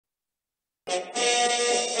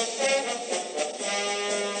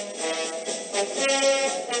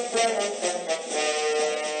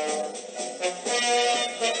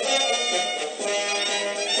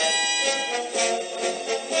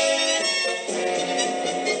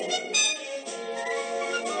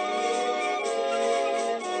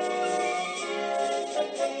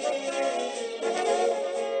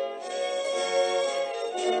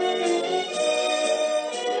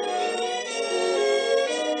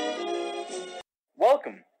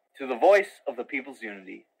Welcome to the Voice of the People's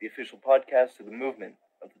Unity, the official podcast of the movement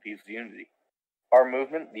of the People's Unity. Our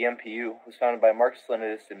movement, the MPU, was founded by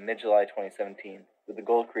Marxist-Leninists in mid-July 2017, with the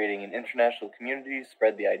goal of creating an international community to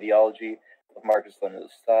spread the ideology of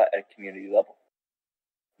Marxist-Leninist thought at a community level.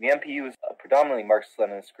 The MPU is a predominantly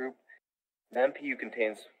Marxist-Leninist group. The MPU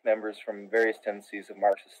contains members from various tendencies of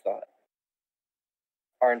Marxist thought.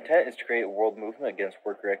 Our intent is to create a world movement against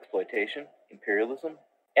worker exploitation, imperialism,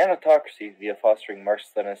 and autocracy via fostering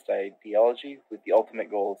Marxist-Leninist ideology with the ultimate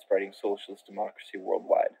goal of spreading socialist democracy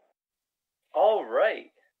worldwide. All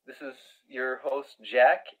right, this is your host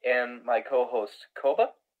Jack and my co-host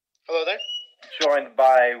Koba. Hello there. Joined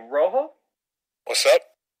by Rojo. What's up?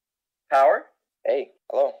 Power. Hey,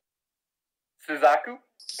 hello. Suzaku.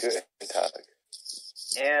 Good topic.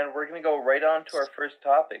 And we're going to go right on to our first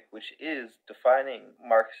topic, which is defining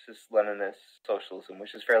Marxist-Leninist socialism,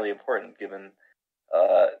 which is fairly important given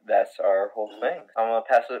that's our whole thing. I'm going to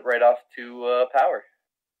pass it right off to Power.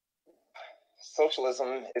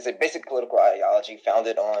 Socialism is a basic political ideology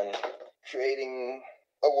founded on creating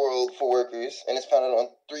a world for workers, and it's founded on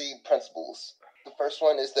three principles. The first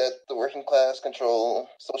one is that the working class control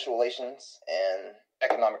social relations and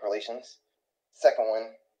economic relations. Second one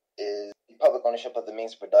is the public ownership of the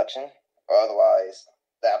means of production, or otherwise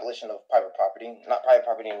the abolition of private property. Not private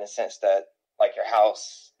property in the sense that, like your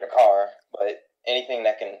house, your car, but anything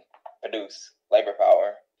that can produce labor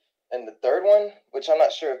power. And the third one, which I'm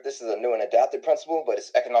not sure if this is a new and adapted principle, but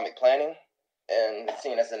it's economic planning, and it's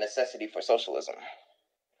seen as a necessity for socialism.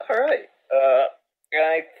 All right.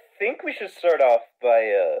 I think we should start off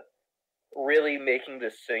by really making the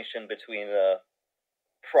distinction between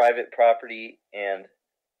private property and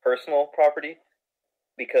personal property,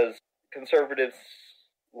 because conservatives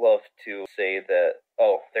love to say that,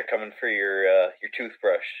 oh, they're coming for your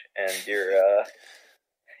toothbrush, and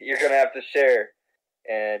you're gonna have to share,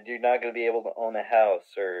 and you're not gonna be able to own a house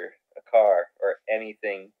or a car or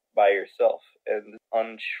anything by yourself. And it's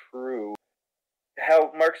untrue.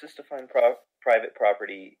 How Marxists define private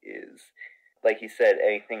property is, like he said,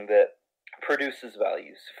 anything that produces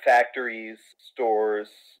values. Factories, stores,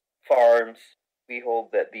 farms. We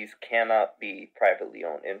hold that these cannot be privately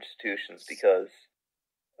owned institutions because,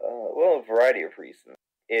 a variety of reasons.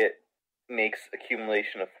 It makes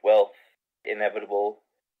accumulation of wealth inevitable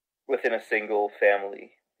within a single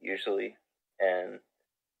family, usually, and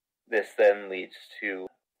this then leads to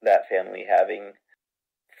that family having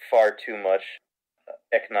far too much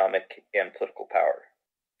economic and political power,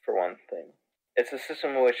 for one thing. It's a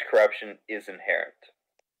system in which corruption is inherent.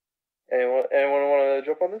 Anyone want to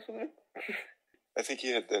jump on this with me? I think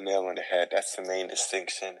you hit the nail on the head. That's the main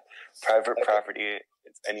distinction. Private property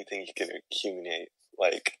is anything you can accumulate,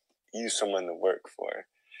 like use someone to work for.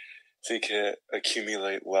 So you can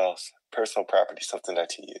accumulate wealth. Personal property is something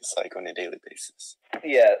that you use, like on a daily basis.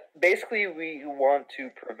 Yeah, basically we want to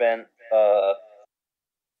prevent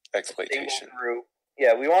exploitation.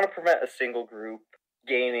 We want to prevent a single group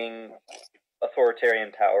gaining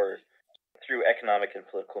authoritarian power through economic and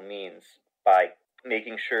political means by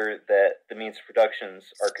making sure that the means of productions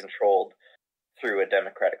are controlled through a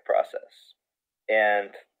democratic process. And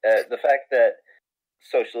the fact that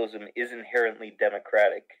socialism is inherently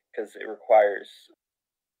democratic because it requires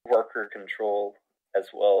worker control as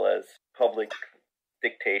well as public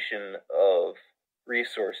dictation of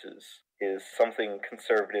resources is something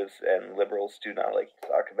conservatives and liberals do not like to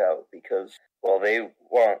talk about because, well, they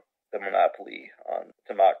want the monopoly on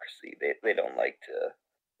democracy. They don't like to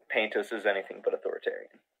paint us as anything but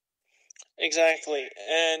authoritarian. Exactly,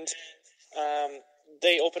 and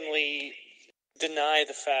they openly deny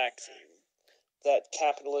the fact that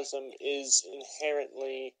capitalism is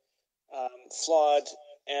inherently flawed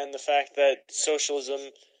and the fact that socialism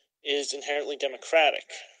is inherently democratic.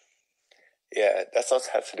 Yeah, that's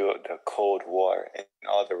also has to do with the Cold War and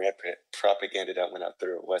all the rampant propaganda that went out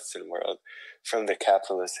through the Western world from the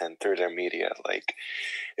capitalists and through their media. Like,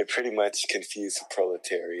 it pretty much confused the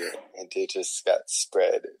proletariat, and they just got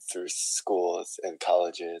spread through schools and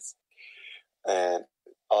colleges. And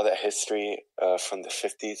all that history from the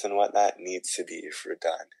 50s and whatnot needs to be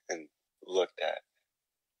redone and looked at.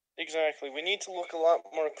 Exactly. We need to look a lot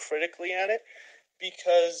more critically at it,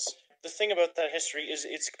 because the thing about that history is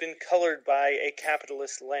it's been colored by a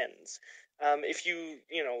capitalist lens. If you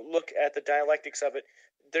look at the dialectics of it,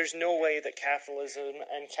 there's no way that capitalism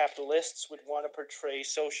and capitalists would want to portray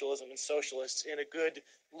socialism and socialists in a good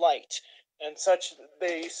light. And such,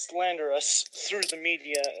 they slander us through the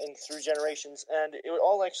media and through generations. And it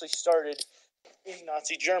all actually started in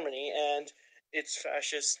Nazi Germany and its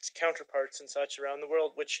fascist counterparts and such around the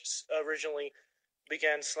world, which originally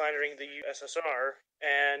began slandering the USSR,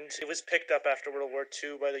 and it was picked up after World War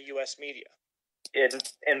II by the U.S. media.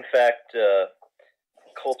 In fact,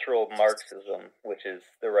 cultural Marxism, which is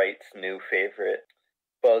the right's new favorite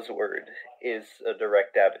buzzword, is a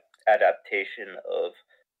direct adaptation of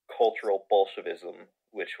cultural Bolshevism,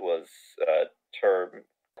 which was a term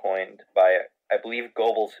coined by, I believe,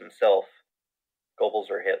 Goebbels himself, Goebbels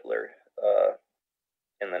or Hitler,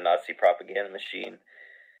 in the Nazi propaganda machine,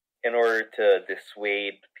 in order to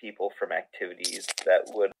dissuade people from activities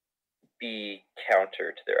that would be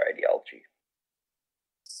counter to their ideology.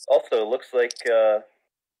 Also, it looks like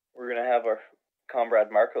we're going to have our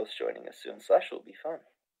comrade Marcos joining us soon, so that should be fun.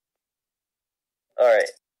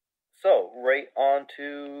 Alright, so right on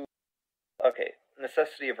to,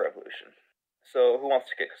 necessity of revolution. So who wants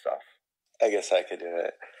to kick us off? I guess I could do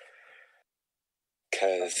it.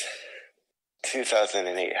 Because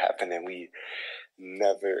 2008 happened and we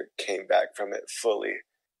never came back from it fully.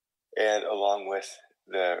 And along with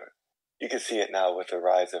you can see it now with the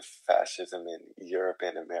rise of fascism in Europe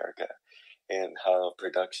and America, and how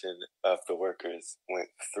production of the workers went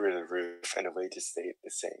through the roof and the wages stayed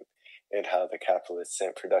the same, and how the capitalists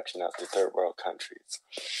sent production out to third world countries.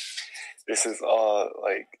 This is all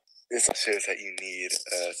this shows that you need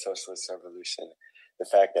a socialist revolution. The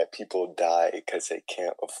fact that people die because they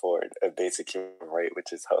can't afford a basic human right,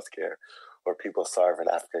 which is healthcare, or people starve in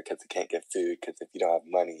Africa because they can't get food, because if you don't have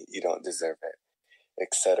money, you don't deserve it,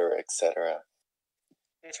 etc., etc.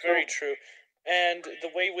 It's very true. And the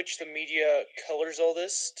way which the media colors all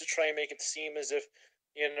this to try and make it seem as if,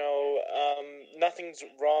 nothing's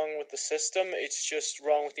wrong with the system, it's just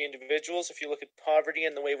wrong with the individuals. If you look at poverty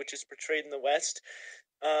and the way which is portrayed in the West,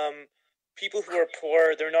 people who are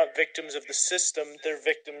poor, they're not victims of the system, they're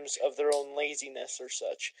victims of their own laziness or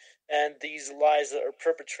such, and these lies that are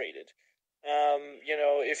perpetrated.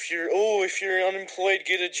 If you're unemployed,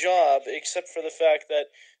 get a job, except for the fact that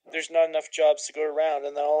there's not enough jobs to go around,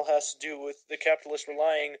 and that all has to do with the capitalists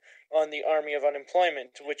relying on the army of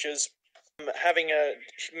unemployment, which is having a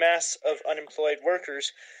mass of unemployed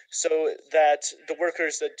workers, so that the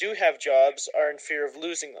workers that do have jobs are in fear of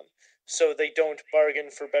losing them. So they don't bargain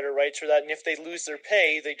for better rights for that, and if they lose their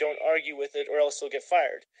pay, they don't argue with it, or else they'll get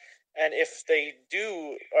fired. And if they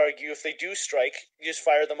do argue, if they do strike, you just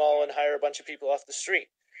fire them all and hire a bunch of people off the street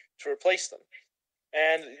to replace them.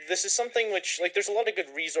 And this is something which, there's a lot of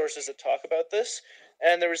good resources that talk about this.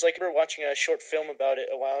 And there was, we were watching a short film about it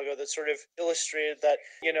a while ago that sort of illustrated that,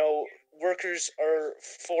 workers are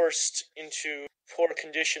forced into poor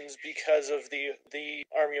conditions because of the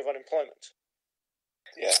army of unemployment.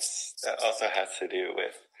 Yes, that also has to do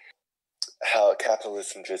with how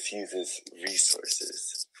capitalism just uses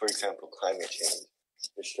resources. For example, climate change,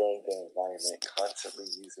 destroying the environment, constantly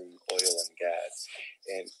using oil and gas,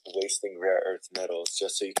 and wasting rare earth metals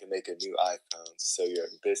just so you can make a new iPhone so your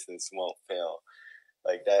business won't fail.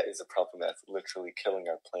 That is a problem that's literally killing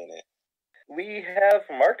our planet. We have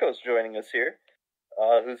Marcos joining us here,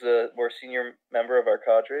 who's a more senior member of our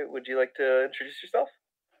cadre. Would you like to introduce yourself?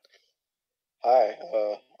 Hi,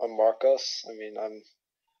 I'm Marcos. I'm,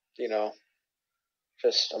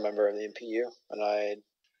 just a member of the MPU, and I'm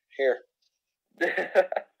here.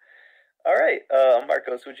 All right,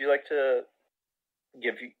 Marcos, would you like to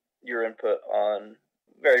give your input on,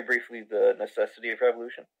 very briefly, the necessity of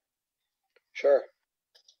revolution? Sure.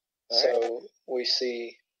 All So right. we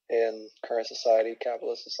see in current society,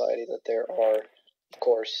 capitalist society, that there are, of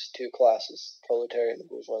course, two classes, proletariat and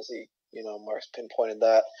bourgeoisie. Marx pinpointed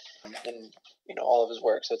that in, all of his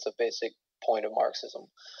work, so it's a basic point of Marxism.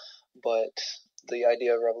 But the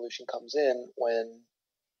idea of revolution comes in when,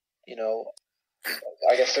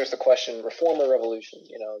 I guess there's the question, reform or revolution?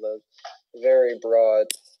 The very broad,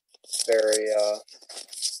 very,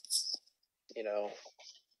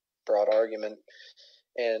 broad argument,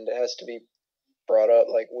 and it has to be brought up,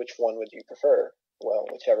 which one would you prefer? Well,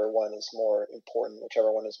 whichever one is more important,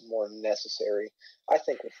 whichever one is more necessary. I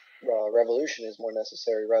think revolution is more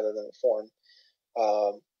necessary rather than reform,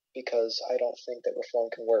 because I don't think that reform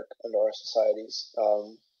can work under our societies,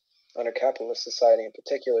 under capitalist society in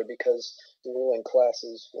particular, because the ruling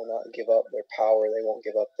classes will not give up their power, they won't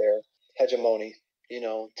give up their hegemony,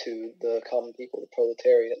 to the common people, the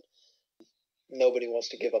proletariat. Nobody wants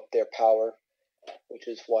to give up their power, which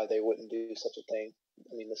is why they wouldn't do such a thing.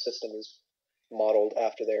 I mean, the system is modeled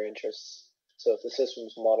after their interests. So if the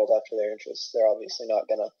system's modeled after their interests, they're obviously not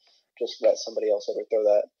going to just let somebody else overthrow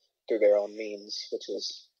that through their own means, which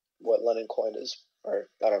is what Lenin coined as, or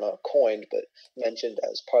I don't know, coined, but mentioned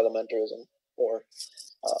as parliamentarism or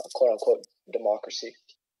quote-unquote democracy.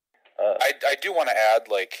 I do want to add,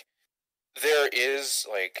 there's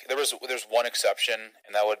one exception,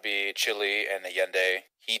 and that would be Chile and Allende.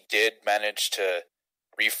 He did manage to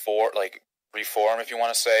reform, if you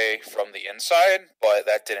want to say, from the inside, but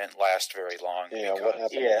that didn't last very long. Yeah, what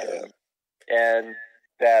happened? Yeah, and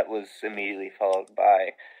that was immediately followed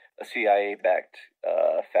by a CIA-backed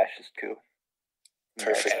fascist coup.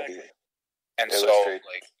 Perfectly. And so,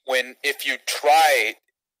 if you try,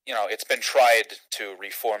 it's been tried to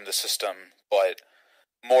reform the system, but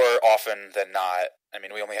more often than not, I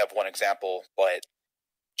mean, we only have one example, but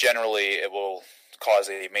generally it will cause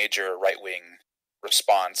a major right-wing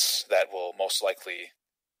response that will most likely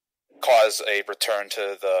cause a return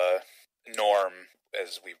to the norm,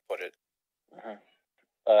 as we put it.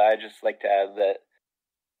 I'd just like to add that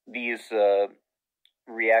these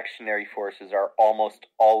reactionary forces are almost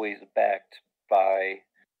always backed by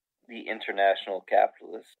the international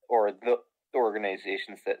capitalists, or the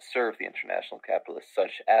organizations that serve the international capitalists,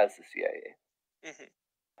 such as the CIA. Mm-hmm.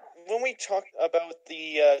 When we talk about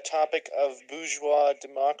the topic of bourgeois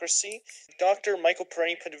democracy, Dr. Michael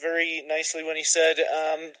Perroni put it very nicely when he said,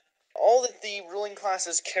 all that the ruling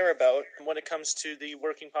classes care about when it comes to the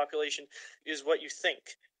working population is what you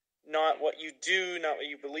think. Not what you do, not what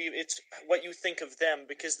you believe. It's what you think of them,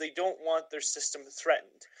 because they don't want their system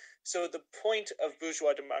threatened. So the point of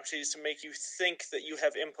bourgeois democracy is to make you think that you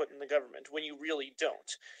have input in the government when you really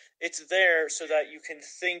don't. It's there so that you can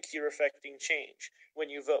think you're affecting change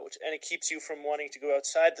when you vote, and it keeps you from wanting to go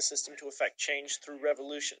outside the system to affect change through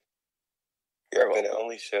revolution. Yeah, but it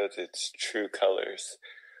only shows its true colors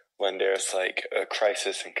when there's a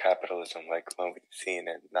crisis in capitalism, like what we've seen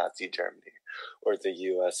in Nazi Germany, or the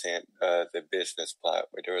U.S. and the business plot,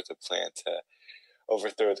 where there was a plan to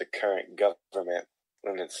overthrow the current government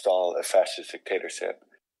and install a fascist dictatorship.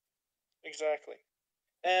 Exactly.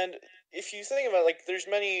 And if you think about there's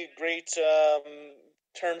many great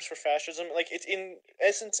terms for fascism. It's in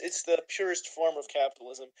essence, it's the purest form of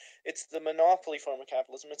capitalism. It's the monopoly form of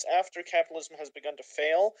capitalism. It's after capitalism has begun to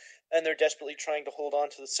fail, and they're desperately trying to hold on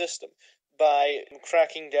to the system by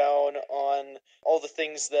cracking down on all the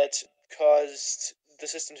things that caused the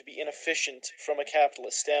system to be inefficient from a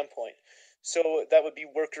capitalist standpoint. So that would be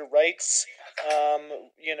worker rights,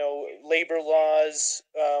 labor laws,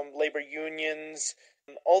 labor unions,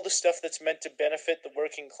 all the stuff that's meant to benefit the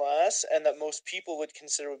working class and that most people would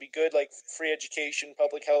consider would be good, like free education,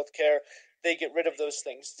 public health care. They get rid of those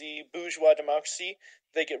things. The bourgeois democracy,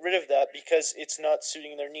 they get rid of that because it's not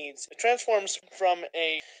suiting their needs. It transforms from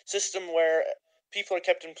a system where people are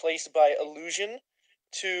kept in place by illusion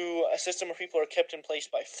to a system where people are kept in place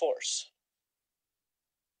by force.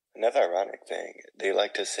 Another ironic thing, they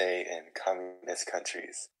like to say in communist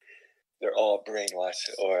countries, they're all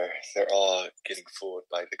brainwashed or they're all getting fooled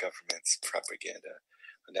by the government's propaganda.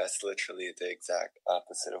 And that's literally the exact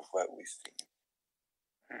opposite of what we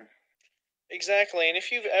see. Exactly, and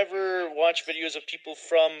if you've ever watched videos of people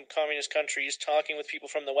from communist countries talking with people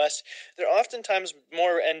from the West, they're oftentimes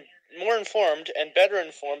more informed and better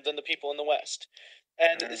informed than the people in the West.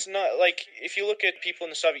 And it's not if you look at people in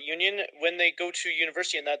the Soviet Union, when they go to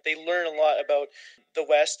university and that, they learn a lot about the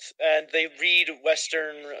West, and they read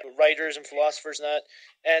Western writers and philosophers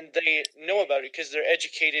and they know about it because they're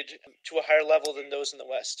educated to a higher level than those in the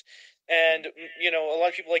West. And, a lot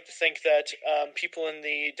of people like to think that people in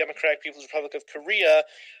the Democratic People's Republic of Korea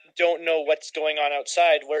don't know what's going on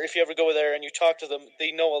outside, where if you ever go there and you talk to them,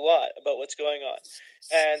 they know a lot about what's going on.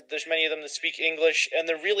 And there's many of them that speak English, and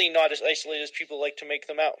they're really not as isolated as people like to make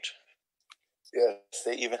them out. Yes,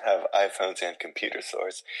 they even have iPhones and computer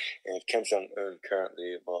stores. And Kim Jong-un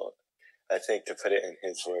currently, I think to put it in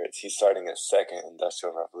his words, he's starting a second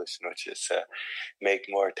industrial revolution, which is to make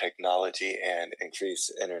more technology and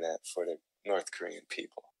increase internet for the North Korean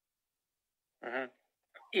people. Mm-hmm.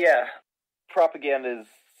 Yeah, propaganda is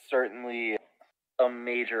certainly a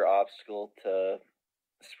major obstacle to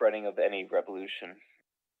spreading of any revolution.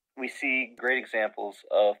 We see great examples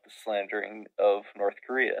of the slandering of North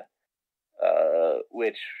Korea,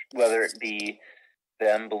 which, whether it be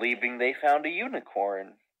them believing they found a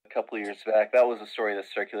unicorn a couple of years back, that was a story that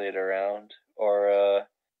circulated around, or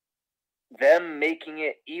them making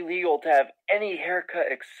it illegal to have any haircut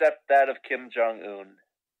except that of Kim Jong-un.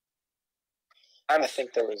 I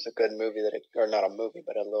think there was a good movie or not a movie,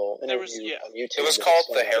 but a little interview on YouTube. It was called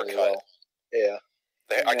The Haircut. Really well. Yeah.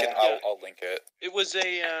 I'll link it. It was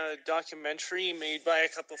a documentary made by a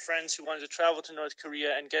couple friends who wanted to travel to North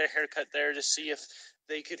Korea and get a haircut there to see if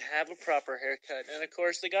they could have a proper haircut. And of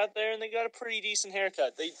course, they got there and they got a pretty decent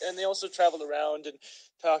haircut. They also traveled around and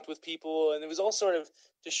talked with people, and it was all sort of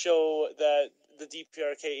to show that the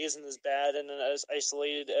DPRK isn't as bad and as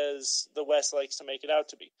isolated as the West likes to make it out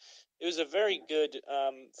to be. It was a very good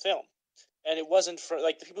film, and it wasn't for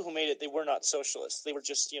the people who made it. They were not socialists. They were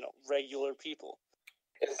just regular people.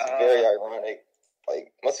 It's very ironic.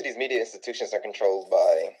 Most of these media institutions are controlled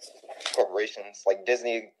by corporations.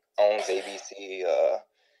 Disney owns ABC.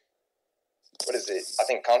 What is it? I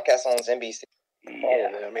think Comcast owns NBC.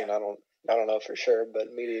 Yeah. I mean, I don't know for sure,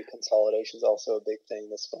 but media consolidation is also a big thing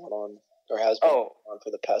that's going on, or has been going on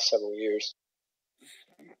for the past several years.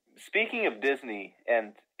 Speaking of Disney,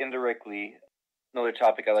 and indirectly, another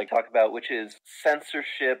topic I like to talk about, which is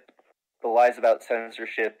censorship, the lies about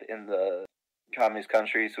censorship in the communist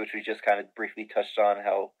countries, which we just kind of briefly touched on,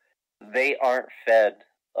 how they aren't fed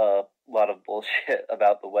a lot of bullshit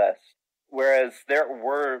about the West. Whereas there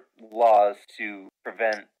were laws to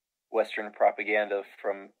prevent Western propaganda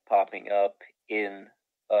from popping up in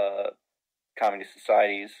communist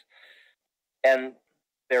societies. And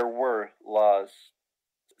there were laws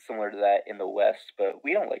similar to that in the West, but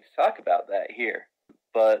we don't like to talk about that here.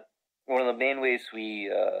 But one of the main ways we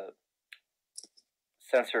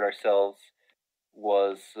censored ourselves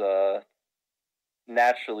was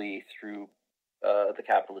naturally through the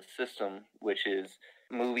capitalist system, which is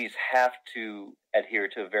movies have to adhere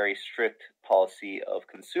to a very strict policy of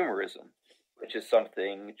consumerism, which is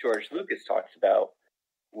something George Lucas talked about,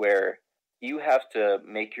 where you have to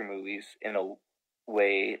make your movies in a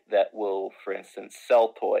way that will, for instance,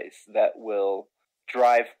 sell toys, that will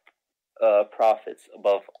drive profits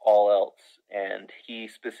above all else. And he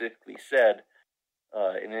specifically said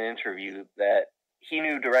in an interview that he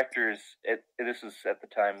knew directors, this was at the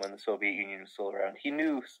time when the Soviet Union was still around, he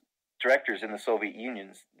knew directors in the Soviet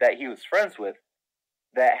Union that he was friends with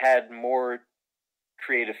that had more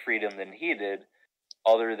creative freedom than he did,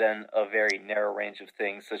 other than a very narrow range of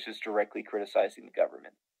things, such as directly criticizing the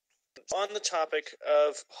government. On the topic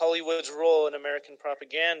of Hollywood's role in American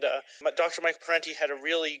propaganda, Dr. Mike Parenti had a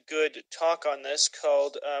really good talk on this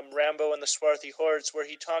called Rambo and the Swarthy Hordes, where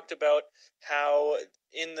he talked about how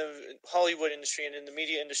in the Hollywood industry and in the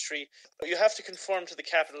media industry, you have to conform to the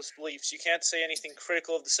capitalist beliefs. You can't say anything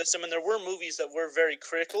critical of the system, and there were movies that were very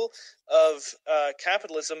critical of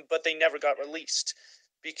capitalism, but they never got released,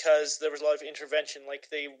 because there was a lot of intervention.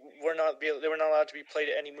 They were not allowed to be played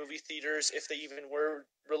at any movie theaters if they even were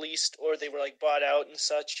released, or they were bought out and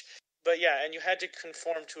such. But yeah, and you had to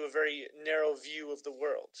conform to a very narrow view of the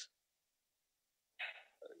world.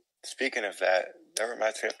 Speaking of that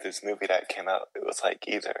reminds me of this movie that came out. It was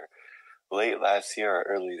either late last year or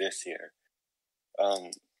early this year.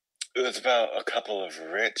 It was about a couple of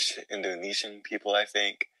rich Indonesian people, I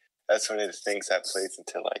think. That's one of the things that plays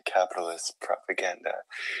into capitalist propaganda.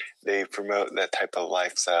 They promote that type of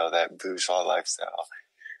lifestyle, that bourgeois lifestyle,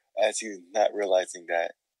 as you not realizing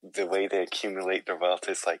that the way they accumulate their wealth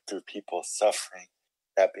is through people suffering,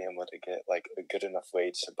 not being able to get a good enough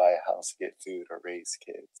wage to buy a house, get food, or raise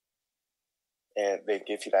kids. And they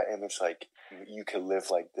give you that image you could live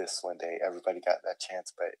like this one day. Everybody got that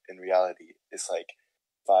chance, but in reality, it's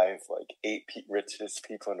 8 richest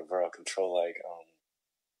people in the world control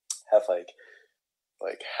have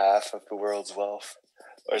half of the world's wealth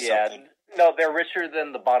or something. No, they're richer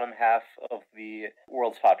than the bottom half of the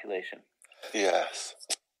world's population. Yes.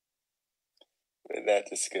 And that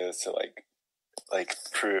just goes to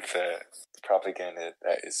proof that propaganda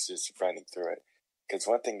that is just running through it. Because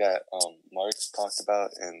one thing that Marx talked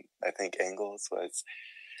about, and I think Engels, was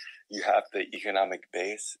you have the economic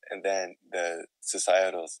base, and then the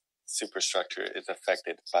societal superstructure is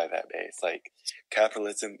affected by that base.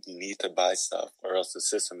 Capitalism, you need to buy stuff or else the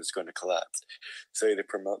system is going to collapse. So they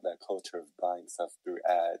promote that culture of buying stuff through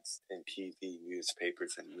ads in TV,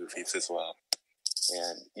 newspapers, and movies as well.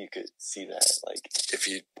 And you could see that if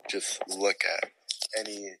you just look at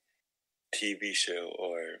any TV show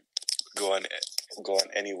or go on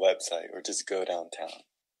any website or just go downtown.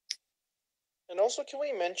 And also, can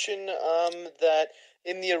we mention that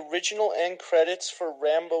in the original end credits for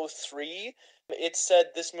Rambo 3, it said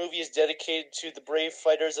this movie is dedicated to the brave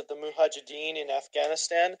fighters of the Mujahideen in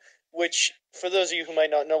Afghanistan, which, for those of you who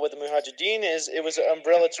might not know what the Mujahideen is, it was an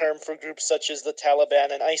umbrella term for groups such as the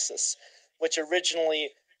Taliban and ISIS, which originally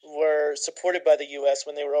were supported by the U.S.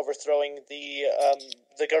 when they were overthrowing the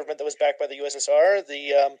government that was backed by the USSR,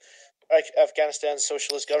 the Afghanistan's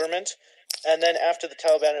socialist government. And then after the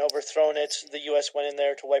Taliban had overthrown it, the U.S. went in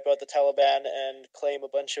there to wipe out the Taliban and claim a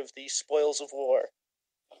bunch of the spoils of war.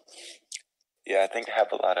 Yeah, I think they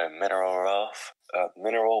have a lot of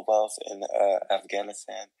mineral wealth in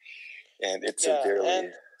Afghanistan, and it severely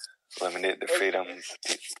limited the freedoms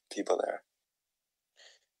of people there.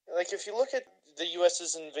 Like, if you look at the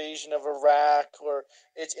U.S.'s invasion of Iraq or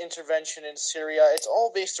its intervention in Syria, it's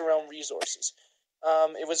all based around resources.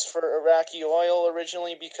 It was for Iraqi oil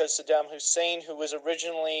originally because Saddam Hussein, who was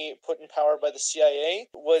originally put in power by the CIA,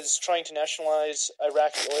 was trying to nationalize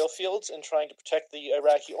Iraqi oil fields and trying to protect the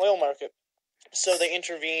Iraqi oil market. So they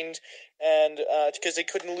intervened, and because they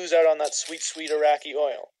couldn't lose out on that sweet, sweet Iraqi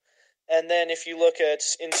oil. And then if you look at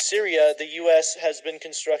in Syria, the U.S. has been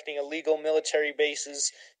constructing illegal military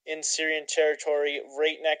bases in Syrian territory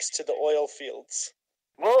right next to the oil fields.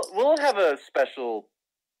 We'll have a special,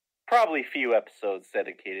 probably few episodes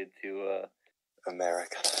dedicated to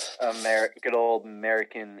America. Good old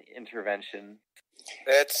American intervention.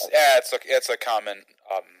 It's a common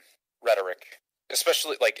rhetoric,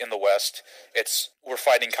 especially like in the West. We're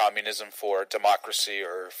fighting communism for democracy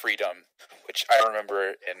or freedom, which I remember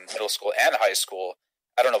in middle school and high school.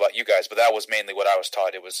 I don't know about you guys, but that was mainly what I was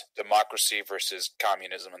taught. It was democracy versus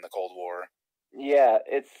communism in the Cold War. Yeah,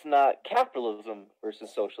 it's not capitalism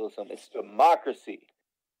versus socialism. It's democracy.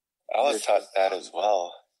 I was taught that as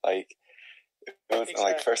well. Like, it was in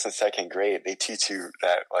like first and second grade. They teach you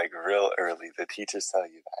that like real early. The teachers tell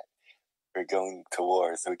you that we're going to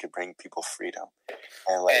war so we can bring people freedom.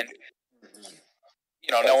 And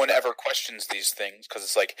no one ever questions these things because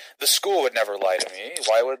it's like the school would never lie to me.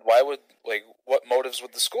 Why would like what motives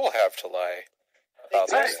would the school have to lie about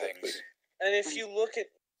these things? And if you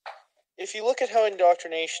look at how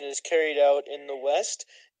indoctrination is carried out in the West,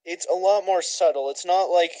 it's a lot more subtle. It's not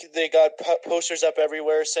like they got posters up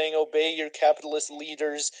everywhere saying "Obey your capitalist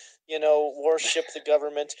leaders," worship the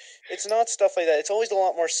government. It's not stuff like that. It's always a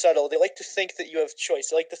lot more subtle. They like to think that you have choice.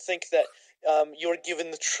 They like to think that you're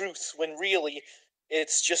given the truth when really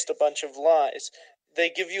it's just a bunch of lies. They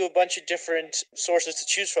give you a bunch of different sources to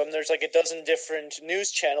choose from. There's like a dozen different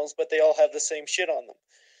news channels, but they all have the same shit on them.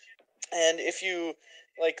 And if you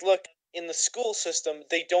look in the school system,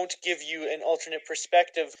 they don't give you an alternate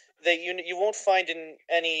perspective. You won't find in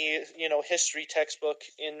any history textbook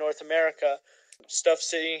in North America stuff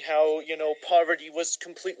saying how poverty was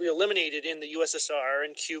completely eliminated in the USSR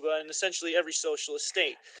and Cuba and essentially every socialist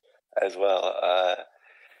state. As well,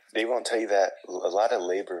 they won't tell you that a lot of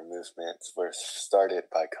labor movements were started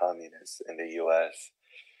by communists in the U.S.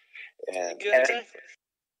 And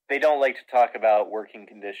they don't like to talk about working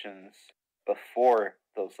conditions before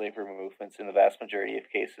those labor movements in the vast majority of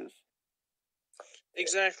cases.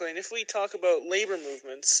 Exactly, and if we talk about labor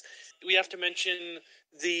movements, we have to mention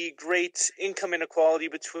the great income inequality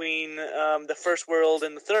between the first world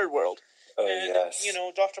and the third world. Oh, and, yes.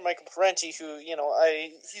 Dr. Michael Parenti, who,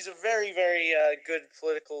 he's a very, very good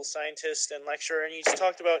political scientist and lecturer, and he's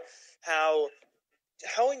talked about how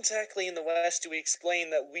exactly in the West do we explain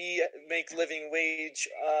that we make living wage,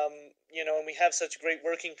 and we have such great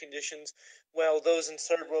working conditions, while those in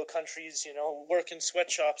third world countries, work in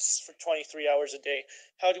sweatshops for 23 hours a day.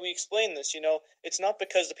 How do we explain this? It's not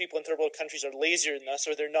because the people in third world countries are lazier than us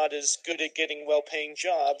or they're not as good at getting well-paying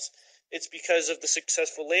jobs. It's because of the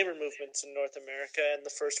successful labor movements in North America and the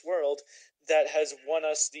first world that has won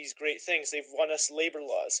us these great things. They've won us labor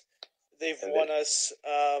laws. They've won us,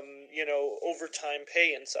 overtime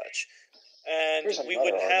pay and such. And we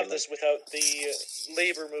wouldn't have this without the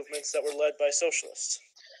labor movements that were led by socialists.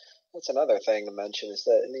 That's another thing to mention is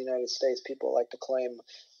that in the United States, people like to claim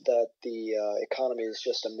that the economy is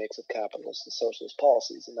just a mix of capitalist and socialist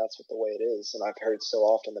policies, and that's what the way it is. And I've heard so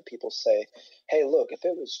often that people say, hey, look, if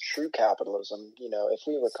it was true capitalism, if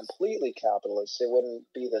we were completely capitalist, it wouldn't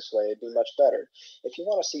be this way. It'd be much better. If you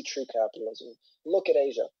want to see true capitalism, look at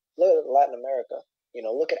Asia. Look at Latin America.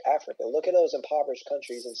 Look at Africa. Look at those impoverished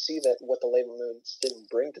countries and see that what the labor movements didn't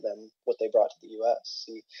bring to them, what they brought to the U.S.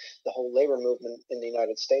 See, the whole labor movement in the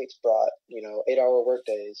United States brought, 8-hour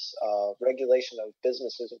workdays, regulation of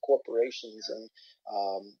businesses and corporations, and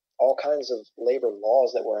all kinds of labor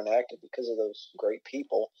laws that were enacted because of those great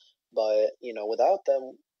people. But, without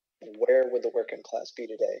them, where would the working class be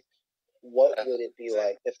today? What would it be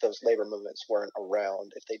like if those labor movements weren't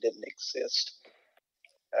around, if they didn't exist?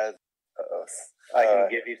 I can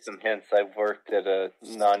give you some hints. I've worked at a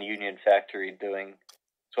non-union factory doing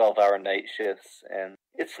 12-hour night shifts, and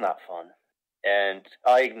it's not fun. And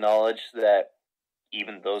I acknowledge that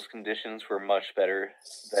even those conditions were much better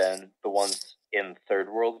than the ones in third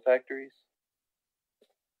world factories.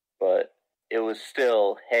 But it was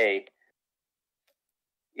still, hey,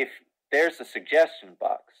 if there's a suggestion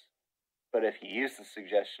box, but if you use the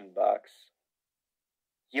suggestion box,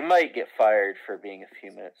 you might get fired for being a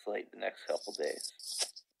few minutes late the next couple days.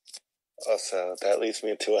 Also, that leads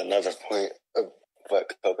me to another point of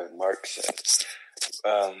what Coben Marx said.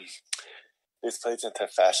 This plays into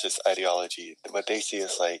fascist ideology. What they see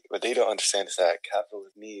is what they don't understand is that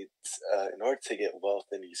capitalism needs, in order to get wealth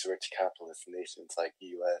in these rich capitalist nations like the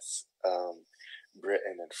U.S.,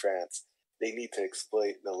 Britain, and France, they need to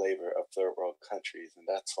exploit the labor of third world countries, and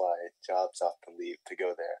that's why jobs often leave to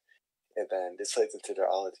go there. And then this plays into their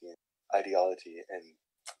ideology and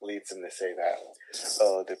leads them to say that,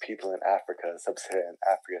 the people in Africa, sub-Saharan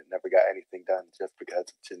Africa, never got anything done just because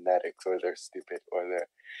of genetics, or they're stupid, or they're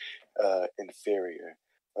inferior.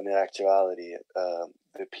 When in actuality,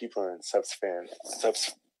 the people in sub-Saharan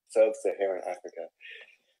Africa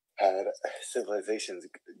had civilizations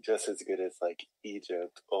just as good as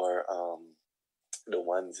Egypt or the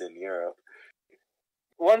ones in Europe.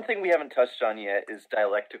 One thing we haven't touched on yet is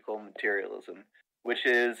dialectical materialism, which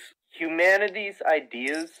is humanity's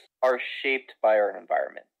ideas are shaped by our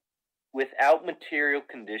environment. Without material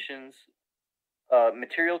conditions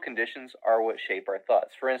are what shape our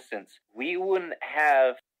thoughts. For instance, we wouldn't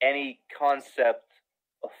have any concept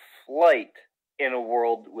of flight in a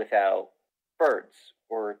world without birds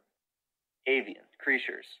or avian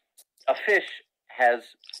creatures. A fish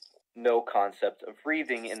has no concept of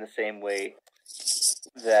breathing in the same way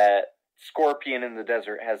that scorpion in the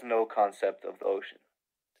desert has no concept of the ocean.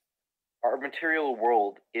 Our material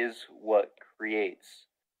world is what creates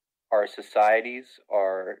our societies,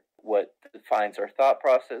 are what defines our thought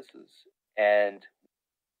processes, and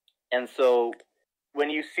so when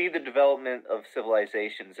you see the development of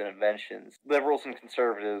civilizations and inventions, liberals and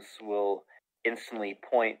conservatives will instantly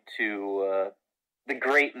point to the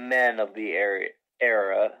great men of the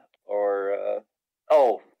era, or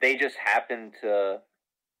they just happened to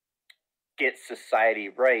get society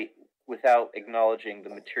right without acknowledging the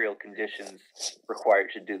material conditions required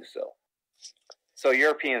to do so. So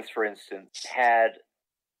Europeans, for instance, had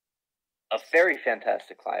a very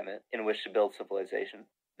fantastic climate in which to build civilization.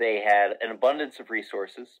 They had an abundance of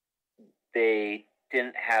resources. They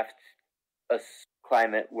didn't have a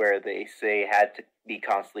climate where they, say, had to be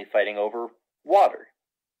constantly fighting over water,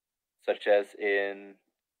 such as in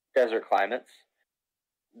desert climates.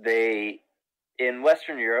 In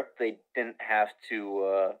Western Europe, they didn't have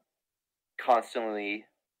to constantly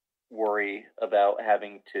worry about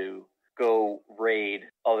having to go raid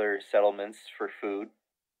other settlements for food,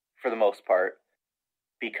 for the most part,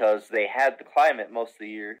 because they had the climate most of the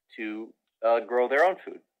year to grow their own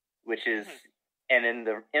food, which is, and in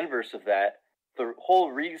the inverse of that, the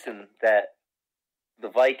whole reason that the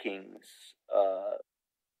Vikings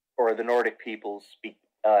or the Nordic peoples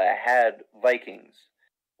had Vikings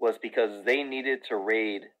was because they needed to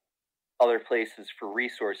raid other places for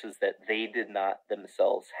resources that they did not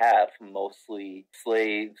themselves have, mostly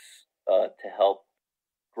slaves to help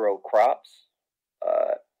grow crops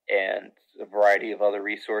and a variety of other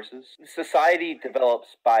resources. Society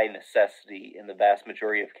develops by necessity in the vast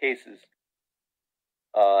majority of cases,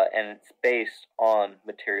 and it's based on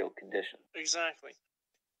material conditions. Exactly.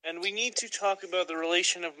 And we need to talk about the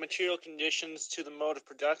relation of material conditions to the mode of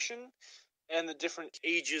production and the different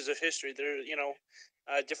ages of history. There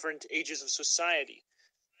are, different ages of society.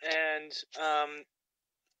 And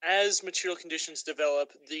as material conditions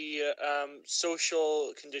develop, the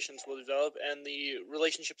social conditions will develop, and the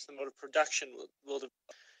relationships to the mode of production will develop.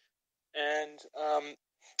 And,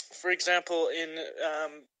 for example, in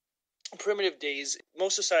primitive days,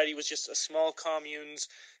 most society was just a small communes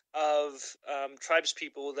of tribes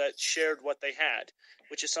people that shared what they had,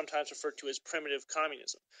 which is sometimes referred to as primitive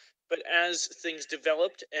communism. But as things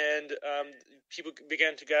developed and people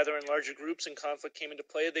began to gather in larger groups and conflict came into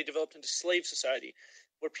play, they developed into slave society,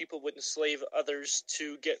 where people would enslave others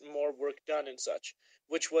to get more work done and such,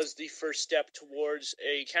 which was the first step towards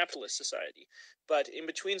a capitalist society. But in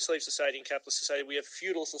between slave society and capitalist society, we have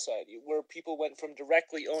feudal society, where people went from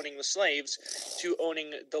directly owning the slaves to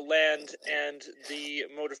owning the land and the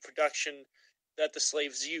mode of production that the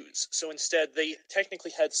slaves use. So instead, they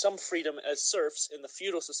technically had some freedom as serfs in the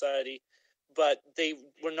feudal society, but they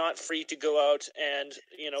were not free to go out and,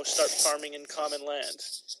 start farming in common land.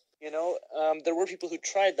 There were people who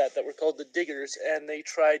tried that were called the diggers, and they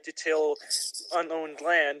tried to till unowned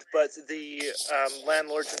land, but the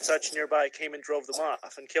landlords and such nearby came and drove them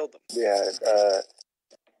off and killed them. Yeah,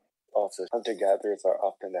 also, hunter-gatherers are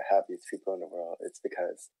often the happiest people in the world. It's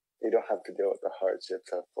because they don't have to deal with the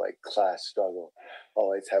hardships of, class struggle,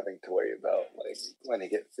 always having to worry about, when they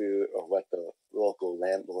get food or what the local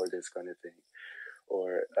landlord is going to think,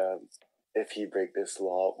 or if he break this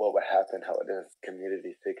law, what would happen? How would the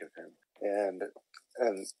community think of him? And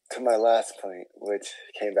to my last point, which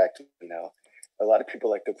came back to me now, a lot of people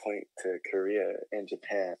like to point to Korea and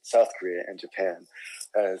Japan, South Korea and Japan,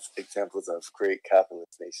 as examples of great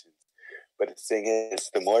capitalist nations. But the thing is,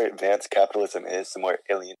 the more advanced capitalism is, the more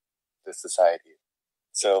alien the society.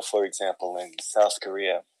 So, for example, in South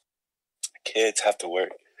Korea, kids have to work.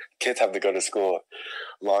 Kids have to go to school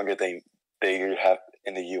longer than they have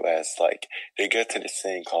in the U.S. Like, they get to this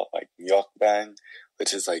thing called, like, mukbang,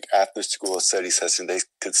 which is, like, after school study session, they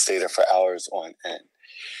could stay there for hours on end.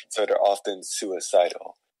 So they're often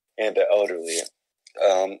suicidal. And the elderly,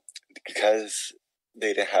 because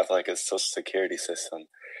they didn't have, like, a social security system,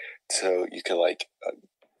 so you could, like,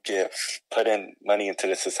 put in money into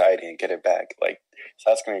the society and get it back. Like,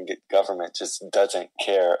 South Korean government just doesn't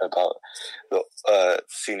care about the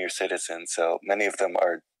senior citizens. So many of them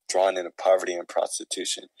are drawn into poverty and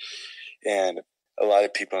prostitution. And a lot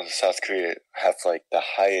of people in South Korea have, like, the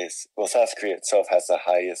highest, well, South Korea itself has the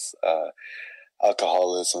highest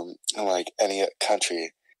alcoholism in, like, any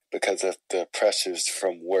country because of the pressures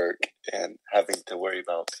from work and having to worry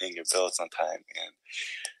about paying your bills on time and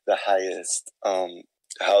the highest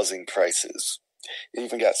housing prices. It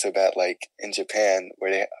even got so bad, like, in Japan,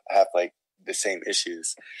 where they have, like, the same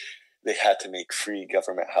issues, they had to make free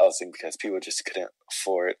government housing because people just couldn't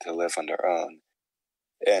afford to live on their own.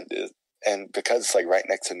 And because it's, like, right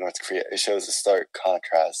next to North Korea, it shows a stark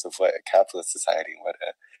contrast of what a capitalist society and what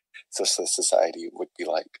a socialist society would be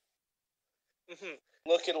like. Mm-hmm.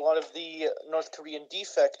 Look at a lot of the North Korean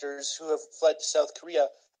defectors who have fled to South Korea.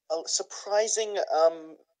 A surprising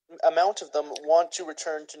amount of them want to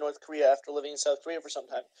return to North Korea after living in South Korea for some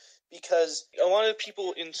time, because a lot of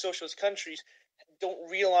people in socialist countries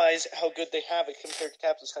don't realize how good they have it compared to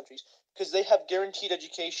capitalist countries, because they have guaranteed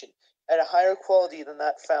education at a higher quality than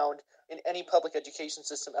that found in any public education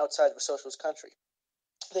system outside of a socialist country.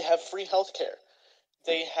 They have free health care.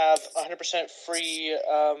 They have 100% free,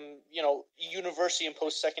 university and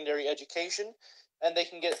post-secondary education, and they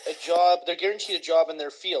can get a job. They're guaranteed a job in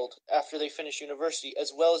their field after they finish university,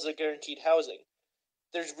 as well as they're guaranteed housing.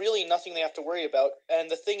 There's really nothing they have to worry about. And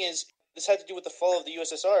the thing is, this had to do with the fall of the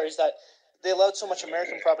USSR, is that they allowed so much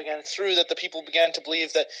American propaganda through that the people began to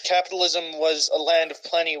believe that capitalism was a land of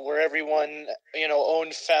plenty where everyone,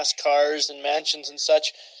 owned fast cars and mansions and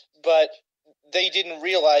such. But they didn't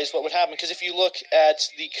realize what would happen, because if you look at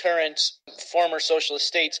the current former socialist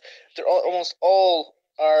states, they're almost all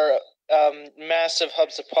are massive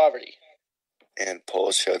hubs of poverty. And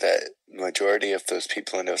polls show that the majority of those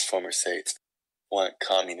people in those former states want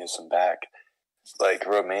communism back. Like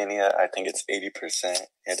Romania, I think it's 80%,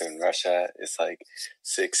 and in Russia, it's like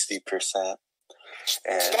 60%.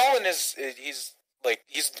 And Stalin he's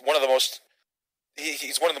one of the most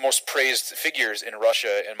he's one of the most praised figures in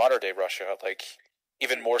Russia, in modern day Russia, like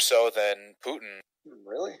even more so than Putin.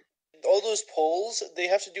 Really? All those polls, they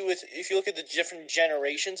have to do with, if you look at the different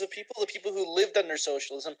generations of people, the people who lived under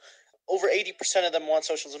socialism, over 80% of them want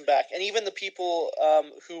socialism back. And even the people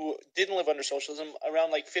who didn't live under socialism,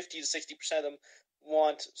 around like 50 to 60% of them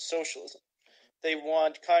want socialism. They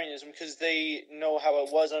want communism because they know how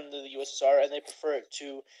it was under the USSR, and they prefer it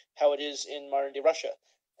to how it is in modern-day Russia.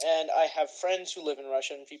 And I have friends who live in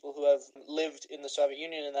Russia and people who have lived in the Soviet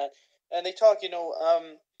Union and that, and they talk,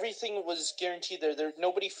 everything was guaranteed there.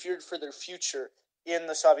 Nobody feared for their future in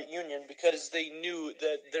the Soviet Union because they knew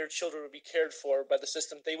that their children would be cared for by the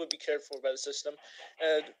system. They would be cared for by the system.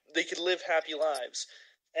 And they could live happy lives.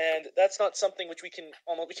 And that's not something which we can't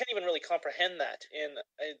even really comprehend that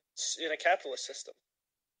in a capitalist system.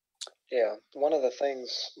 Yeah, one of the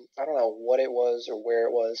things, I don't know what it was or where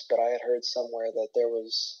it was, but I had heard somewhere that there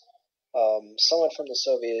was someone from the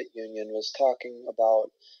Soviet Union was talking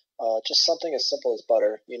about just something as simple as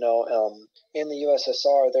butter. In the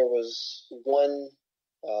USSR, there was one,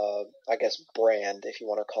 brand, if you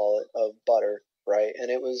want to call it, of butter, right?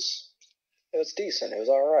 And it was decent. It was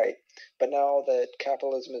all right. But now that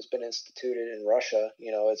capitalism has been instituted in Russia,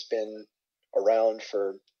 it's been around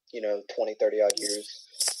for, 20, 30 odd years.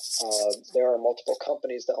 There are multiple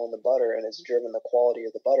companies that own the butter, and it's driven the quality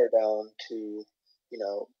of the butter down to,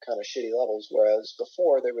 kind of shitty levels. Whereas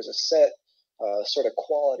before there was a set sort of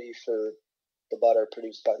quality for the butter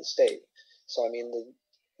produced by the state. So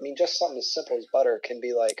just something as simple as butter can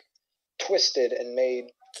be like twisted and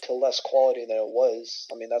made to less quality than it was.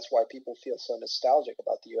 That's why people feel so nostalgic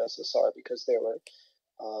about the USSR, because there were,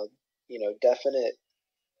 definite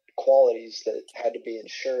qualities that had to be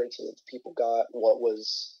ensured so that people got what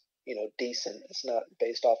was decent. It's not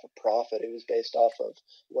based off of profit. It was based off of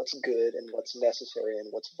what's good and what's necessary and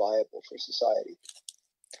what's viable for society.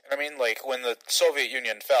 I mean, like, when the Soviet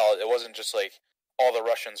Union fell, it wasn't just like all the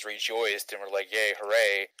Russians rejoiced and were like, yay,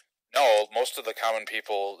 hooray. No, most of the common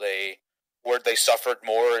people, they suffered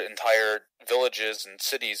more. Entire villages and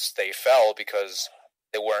cities, they fell because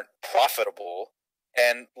they weren't profitable.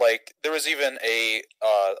 And, like, there was even a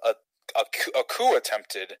coup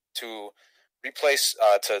attempted to replace,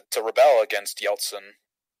 to rebel against Yeltsin.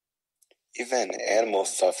 Even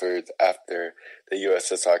animals suffered after the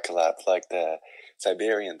USSR collapsed, like the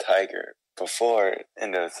Siberian tiger. Before,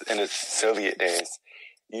 in the Soviet days,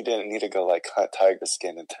 you didn't need to go like hunt tiger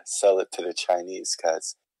skin and sell it to the Chinese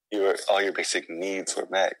because all your basic needs were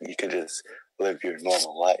met. You could just live your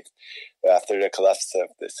normal life. But after the collapse of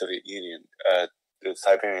the Soviet Union, the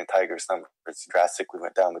Siberian tiger's numbers drastically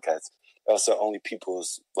went down because also only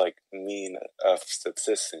people's like mean of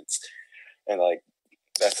subsistence. And like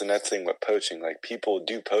that's another thing with poaching. Like people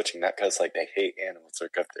do poaching not because like they hate animals or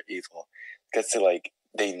because they're evil, because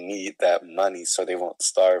they need that money so they won't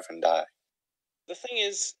starve and die. The thing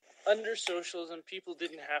is, under socialism, people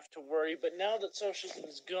didn't have to worry, but now that socialism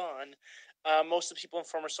is gone, most of the people in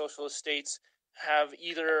former socialist states have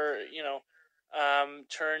either,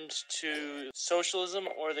 turned to socialism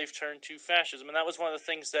or they've turned to fascism. And that was one of the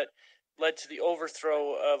things that led to the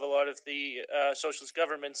overthrow of a lot of the socialist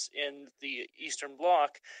governments in the Eastern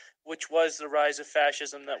Bloc, which was the rise of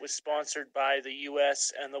fascism that was sponsored by the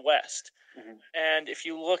U.S. and the West. Mm-hmm. And if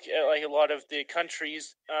you look at like a lot of the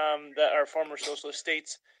countries that are former socialist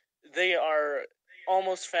states, they are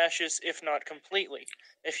almost fascist, if not completely.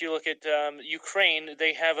 If you look at Ukraine,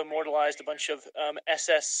 they have immortalized a bunch of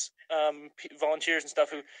SS volunteers and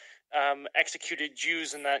stuff who executed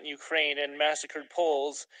Jews in Ukraine and massacred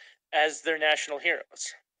Poles as their national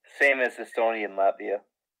heroes. Same as Estonia and Latvia.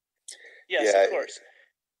 Yes, yeah, of course.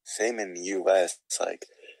 Same in the U.S. Like,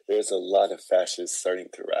 there's a lot of fascists starting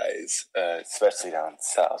to rise, especially down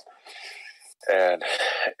south. And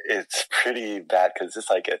it's pretty bad because it's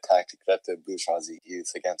like a tactic that the bourgeoisie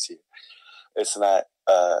use against you. It's not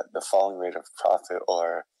the falling rate of profit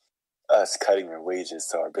or us cutting our wages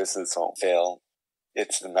so our business won't fail.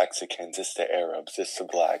 It's the Mexicans, it's the Arabs, it's the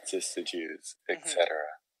blacks, it's the Jews, etc.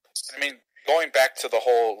 I mean, going back to the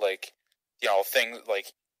whole, like, thing,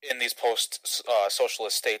 like, in these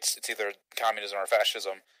post-socialist states, it's either communism or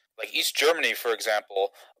fascism. Like East Germany, for example,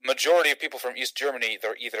 majority of people from East Germany,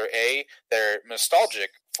 they're either they're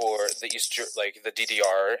nostalgic for the the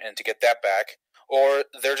DDR and to get that back, or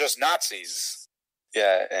they're just Nazis.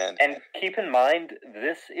 Yeah, and keep in mind,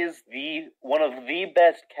 this is one of the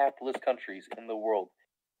best capitalist countries in the world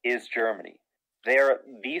is Germany. They're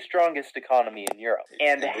the strongest economy in Europe,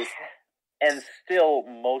 and still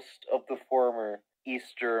most of the former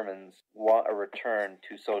East Germans want a return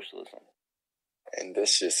to socialism. And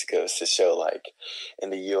this just goes to show, like, in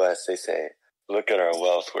the U.S., they say, look at our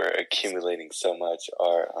wealth. We're accumulating so much.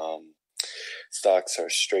 Our stocks are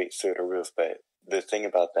straight through the roof. But the thing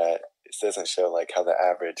about that, it doesn't show, like, how the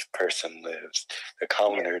average person lives. The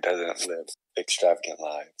commoner doesn't live extravagant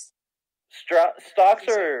lives. The stock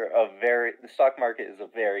market is a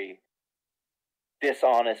very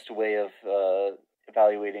dishonest way of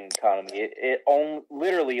evaluating the economy. It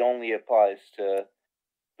literally only applies to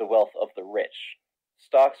the wealth of the rich.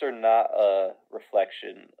 Stocks are not a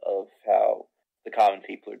reflection of how the common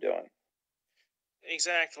people are doing.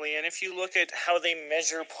 Exactly, and if you look at how they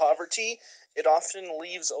measure poverty, it often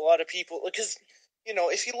leaves a lot of people, because,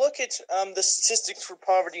 if you look at the statistics for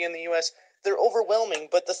poverty in the U.S., they're overwhelming,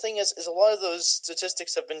 but the thing is a lot of those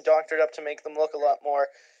statistics have been doctored up to make them look a lot more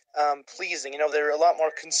pleasing. They're a lot more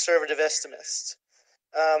conservative estimates.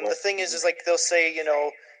 The thing is like they'll say,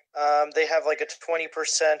 they have like a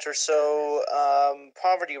 20% or so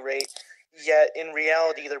poverty rate, yet in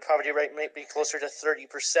reality their poverty rate might be closer to 30%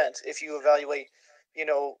 if you evaluate,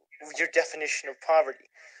 your definition of poverty.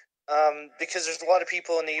 Because there's a lot of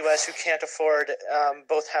people in the U.S. who can't afford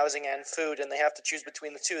both housing and food, and they have to choose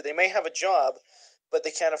between the two. They may have a job, but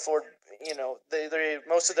they can't afford, they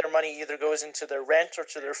most of their money either goes into their rent or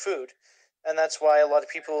to their food. And that's why a lot of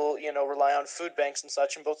people, rely on food banks and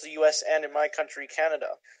such in both the U.S. and in my country, Canada.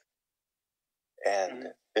 And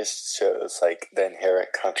this shows, like, the inherent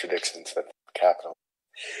contradictions with capital.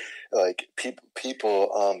 Like, people,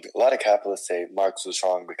 a lot of capitalists say Marx was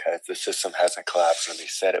wrong because the system hasn't collapsed when they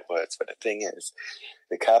said it was. But the thing is,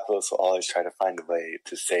 the capitalists will always try to find a way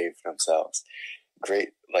to save themselves.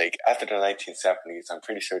 Like, after the 1970s, I'm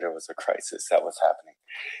pretty sure there was a crisis that was happening.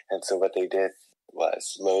 And so what they did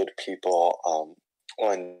was load people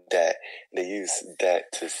on debt. They use debt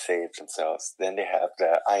to save themselves. Then they have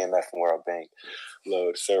the IMF and World Bank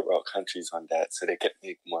load third world countries on debt so they can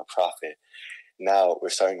make more profit. Now we're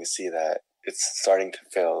starting to see that it's starting to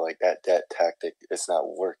feel like that debt tactic is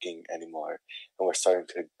not working anymore. And we're starting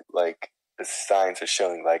to, like, the signs are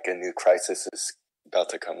showing like a new crisis is about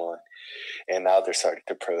to come on. And now they're starting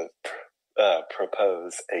to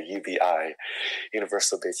propose a UBI,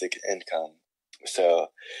 Universal Basic Income. So,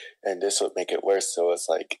 and this would make it worse. So it's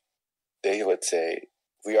like, they would say,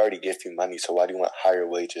 we already give you money, so why do you want higher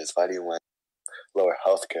wages? Why do you want lower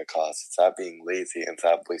healthcare costs? Stop being lazy and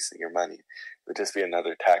stop wasting your money. It would just be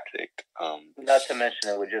another tactic. Not to mention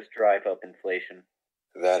it would just drive up inflation.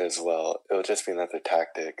 That as well. It would just be another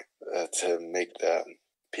tactic to make the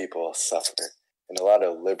people suffer. And a lot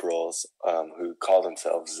of liberals who call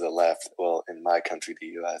themselves the left, well, in my country, the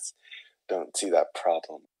U.S., don't see that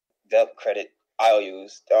problem. Debt, credit,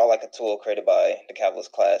 IOUs, they're all like a tool created by the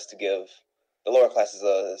capitalist class to give the lower classes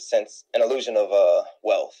an illusion of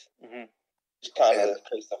wealth. Mm-hmm. Which kind of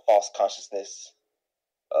creates a false consciousness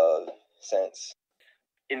sense.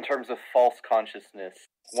 In terms of false consciousness,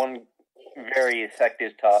 one very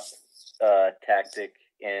effective tactic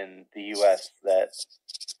in the U.S. that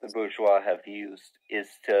the bourgeois have used is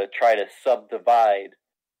to try to subdivide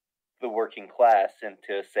the working class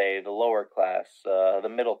into, say, the lower class, the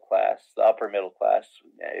middle class, the upper middle class,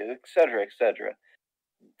 etc., etc.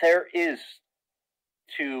 There is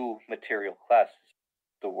two material classes,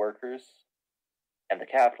 the workers and the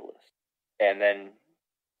capitalists. And then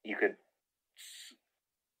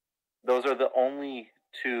those are the only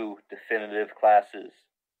two definitive classes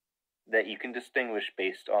that you can distinguish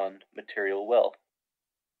based on material wealth,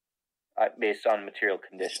 based on material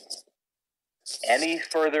conditions. Any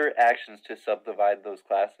further actions to subdivide those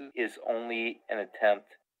classes is only an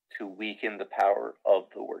attempt to weaken the power of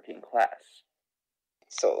the working class.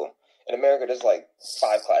 So, in America, there's like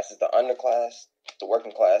 5 classes: the underclass, the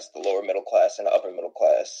working class, the lower middle class, and the upper middle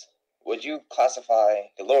class. Would you classify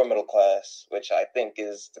the lower middle class, which I think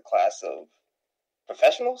is the class of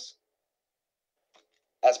professionals,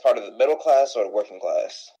 as part of the middle class or the working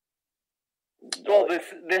class? Well,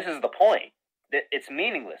 this is the point. It's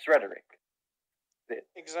meaningless rhetoric.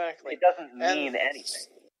 Exactly. It doesn't mean anything.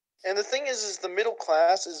 And the thing is the middle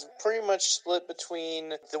class is pretty much split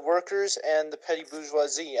between the workers and the petty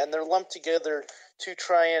bourgeoisie, and they're lumped together to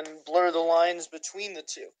try and blur the lines between the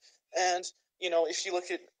two. And, if you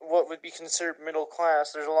look at what would be considered middle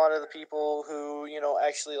class, there's a lot of the people who,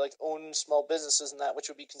 actually like own small businesses and that, which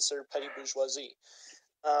would be considered petty bourgeoisie.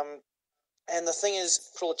 And the thing is,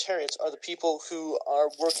 proletariats are the people who are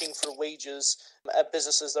working for wages at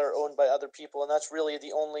businesses that are owned by other people, and that's really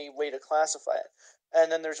the only way to classify it.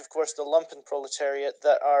 And then there's, of course, the lumpen proletariat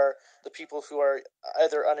that are the people who are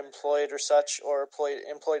either unemployed or such, or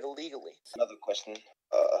employed illegally. Another question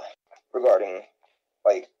regarding,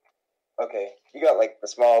 you got, the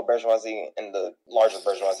small bourgeoisie and the larger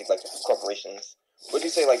bourgeoisie, like corporations. Would you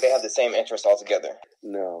say, they have the same interest altogether?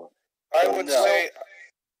 No. I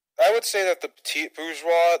would say that the petite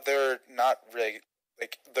bourgeois, they're not really,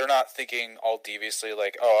 they're not thinking all deviously,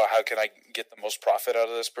 how can I get the most profit out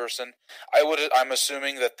of this person? I'm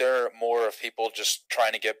assuming that they're more of people just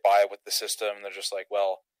trying to get by with the system, and they're just like,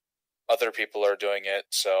 well, other people are doing it,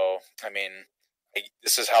 so,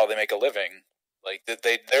 this is how they make a living.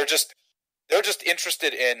 They're just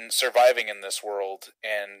interested in surviving in this world,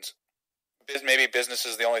 and maybe business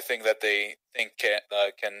is the only thing that they think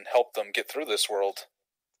can help them get through this world.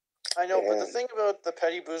 I know, but the thing about the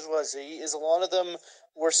petty bourgeoisie is a lot of them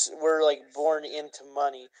were born into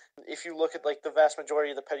money. If you look at the vast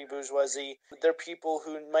majority of the petty bourgeoisie, they're people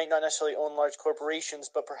who might not necessarily own large corporations,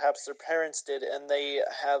 but perhaps their parents did, and they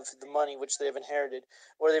have the money which they've inherited,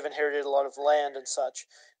 or they've inherited a lot of land and such,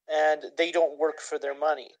 and they don't work for their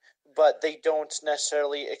money, but they don't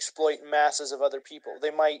necessarily exploit masses of other people.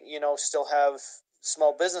 They might, still have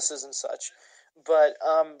small businesses and such. But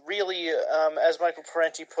really, as Michael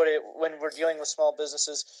Parenti put it, when we're dealing with small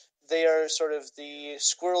businesses, they are sort of the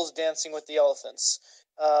squirrels dancing with the elephants.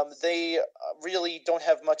 They really don't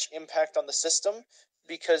have much impact on the system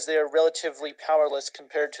because they are relatively powerless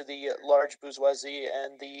compared to the large bourgeoisie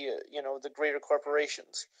and the greater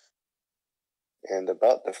corporations. And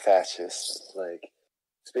about the fascists,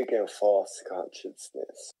 speaking of false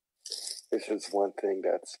consciousness, this is one thing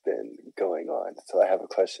that's been going on. So I have a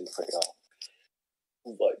question for y'all.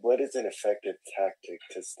 What is an effective tactic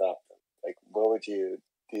to stop them? What would you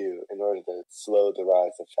do in order to slow the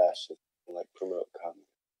rise of fascism and promote communism?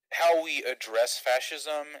 How we address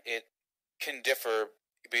fascism, it can differ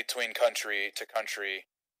between country to country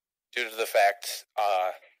due to the fact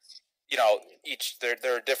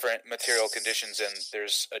there are different material conditions, and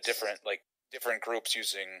there's different groups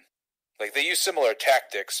using, they use similar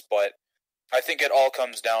tactics, but I think it all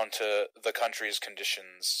comes down to the country's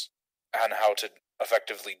conditions and how to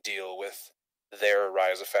effectively deal with their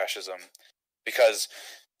rise of fascism. Because,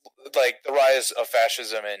 the rise of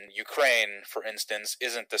fascism in Ukraine, for instance,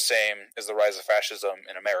 isn't the same as the rise of fascism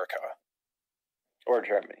in America. Or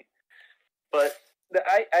Germany. But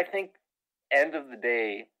I think, end of the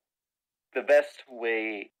day, the best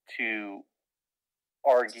way to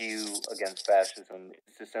argue against fascism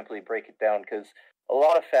is to simply break it down, because a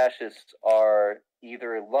lot of fascists are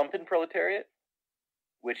either lumpen proletariat,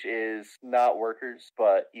 which is not workers,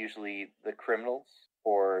 but usually the criminals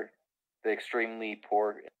or the extremely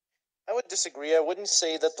poor. I would disagree. I wouldn't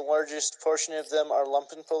say that the largest portion of them are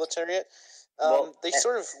lumpen proletariat. They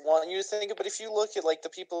sort of want you to think it, but if you look at the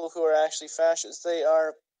people who are actually fascists, they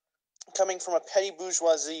are coming from a petty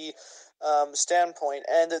bourgeoisie standpoint,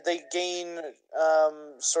 and they gain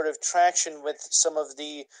sort of traction with some of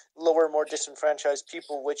the lower, more disenfranchised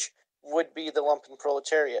people, which would be the lumpen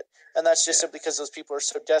proletariat. And that's just simply because those people are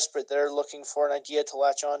so desperate, they're looking for an idea to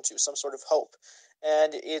latch onto, some sort of hope.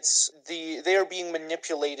 And they are being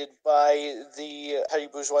manipulated by the petty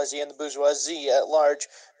bourgeoisie and the bourgeoisie at large.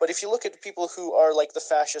 But if you look at the people who are the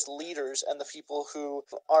fascist leaders and the people who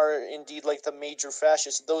are indeed the major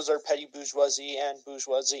fascists, those are petty bourgeoisie and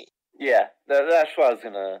bourgeoisie. Yeah, that's what I was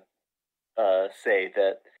gonna say,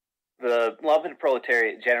 that the lumpen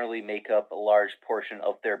proletariat generally make up a large portion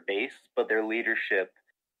of their base, but their leadership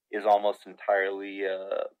is almost entirely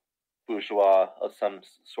bourgeois of some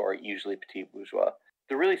sort, usually petit bourgeois.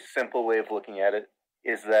 The really simple way of looking at it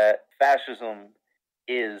is that fascism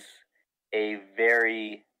is a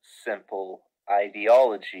very simple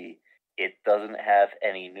ideology. It doesn't have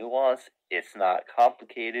any nuance. It's not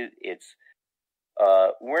complicated.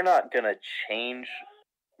 We're not going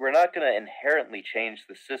to inherently change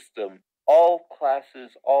the system. All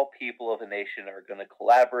classes, all people of a nation are going to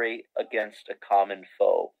collaborate against a common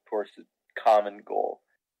foe towards a common goal.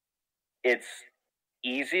 It's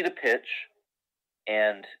easy to pitch,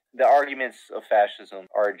 and the arguments of fascism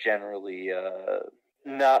are generally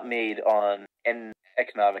not made on an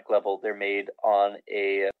economic level. They're made on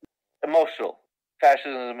a emotional.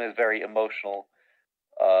 Fascism is very emotional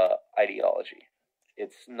ideology.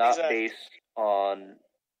 It's not based on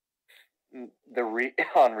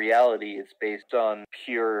on reality. It's based on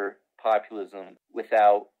pure populism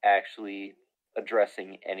without actually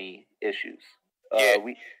addressing any issues.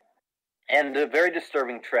 And a very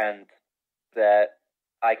disturbing trend that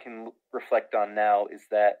I can reflect on now is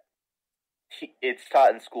that it's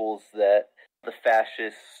taught in schools that the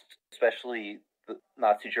fascists, especially the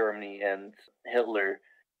Nazi Germany and Hitler,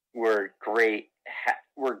 were great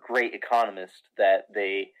economists, that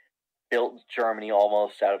they built Germany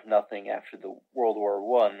almost out of nothing after the World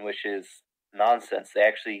War I, which is nonsense. They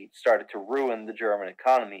actually started to ruin the German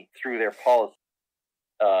economy through their policy.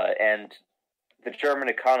 And the German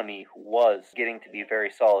economy was getting to be very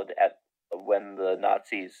solid when the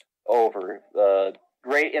Nazis over. The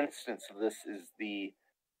great instance of this is the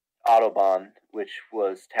Autobahn, which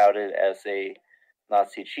was touted as a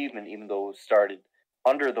Nazi achievement, even though it was started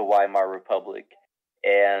under the Weimar Republic,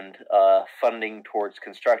 and funding towards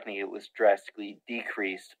constructing it was drastically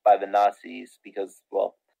decreased by the Nazis because,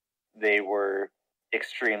 they were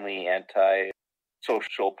extremely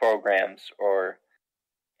anti-social programs or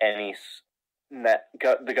any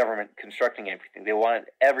the government constructing everything. They wanted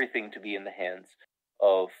everything to be in the hands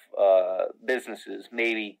of businesses,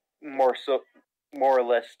 maybe more or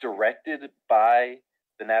less directed by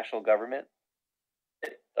the national government.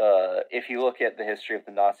 If you look at the history of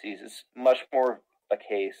the Nazis, it's much more a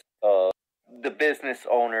case of the business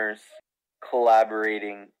owners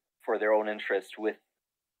collaborating for their own interest with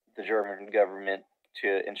the German government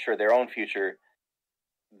to ensure their own future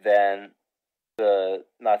than the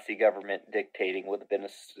Nazi government dictating what the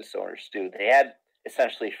business owners do. They had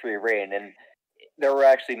essentially free reign, and there were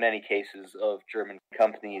actually many cases of German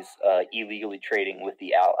companies illegally trading with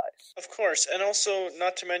the Allies. Of course, and also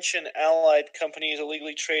not to mention Allied companies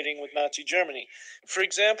illegally trading with Nazi Germany. For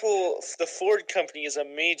example, the Ford company is a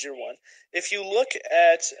major one. If you look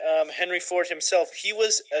at Henry Ford himself, he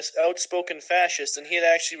was an outspoken fascist, and he had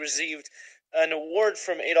actually received an award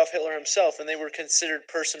from Adolf Hitler himself, and they were considered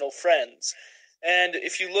personal friends. And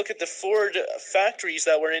if you look at the Ford factories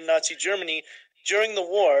that were in Nazi Germany during the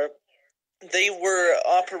war, they were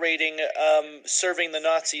operating, serving the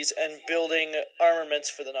Nazis and building armaments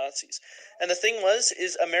for the Nazis. And the thing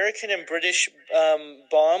is American and British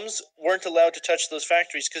bombs weren't allowed to touch those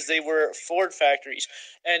factories because they were Ford factories.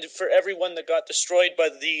 And for everyone that got destroyed by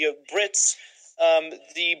the Brits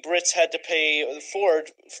had to pay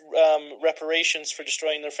Ford reparations for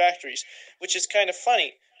destroying their factories, which is kind of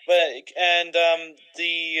funny. The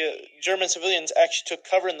German civilians actually took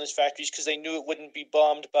cover in those factories because they knew it wouldn't be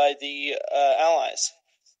bombed by the Allies.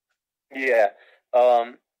 Yeah.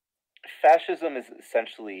 Fascism is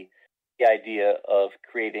essentially the idea of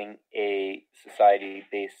creating a society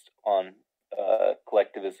based on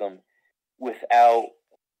collectivism without,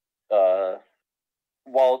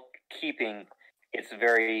 while keeping its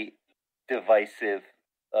very divisive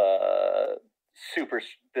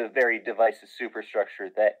superstructure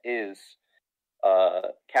that is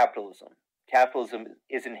capitalism. Capitalism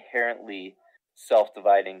is inherently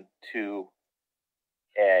self-dividing to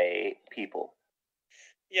a people.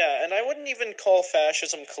 Yeah, and I wouldn't even call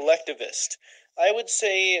fascism collectivist. I would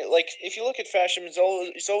say, like, if you look at fascism,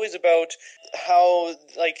 it's always about how,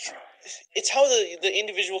 like, it's how the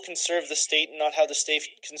individual can serve the state and not how the state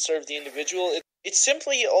can serve the individual. It's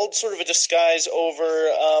simply all sort of a disguise over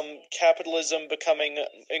capitalism becoming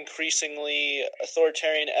increasingly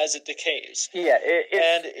authoritarian as it decays. Yeah,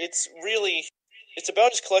 and it's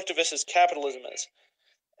about as collectivist as capitalism is.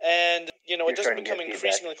 And, it doesn't become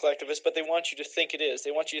increasingly collectivist, but they want you to think it is.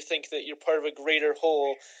 They want you to think that you're part of a greater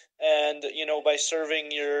whole, and, by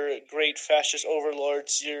serving your great fascist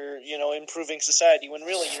overlords, you're, improving society, when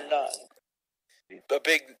really you're not. A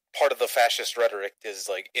big part of the fascist rhetoric is,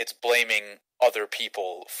 like, it's blaming other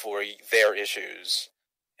people for their issues.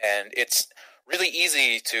 And it's really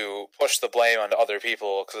easy to push the blame onto other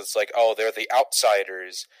people, because it's like, oh, they're the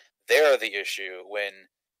outsiders, they're the issue, when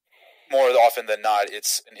more often than not,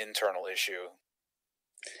 it's an internal issue.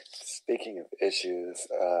 Speaking of issues,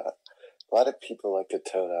 a lot of people like to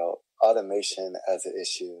tout out automation as an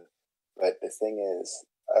issue, but the thing is,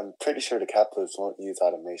 I'm pretty sure the capitalists won't use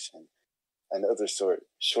automation. I know they're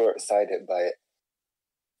short-sighted by it.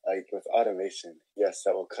 Like with automation, yes,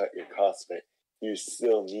 that will cut your costs, but you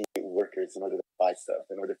still need workers in order to buy stuff,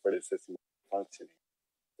 in order for the system to function.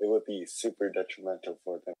 It would be super detrimental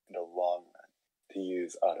for them in the long run to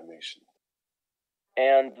use automation.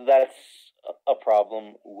 And that's a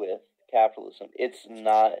problem with capitalism. It's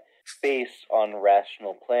not based on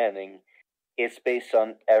rational planning. It's based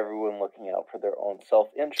on everyone looking out for their own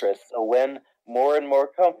self-interest. So when more and more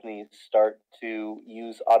companies start to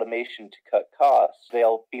use automation to cut costs,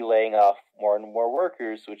 they'll be laying off more and more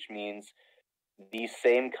workers, which means these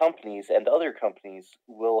same companies and other companies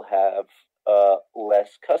will have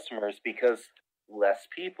less customers because less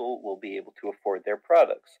people will be able to afford their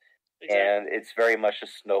products. Exactly. And it's very much a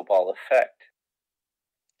snowball effect.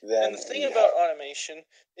 And the thing about automation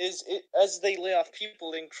is, as they lay off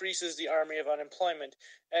people, it increases the army of unemployment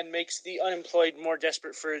and makes the unemployed more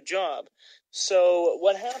desperate for a job. So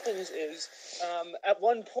what happens is, at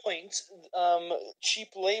one point,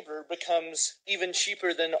 cheap labor becomes even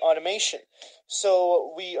cheaper than automation.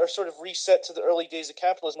 So we are sort of reset to the early days of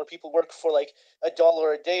capitalism, where people work for like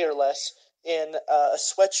 $1 a day or less in a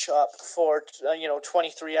sweatshop for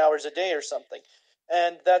 23 hours a day or something.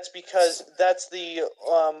 And that's because that's the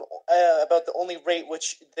about the only rate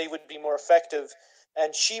which they would be more effective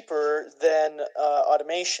and cheaper than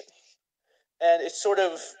automation. And it sort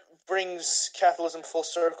of brings capitalism full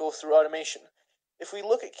circle through automation. If we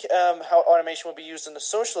look at how automation would be used in the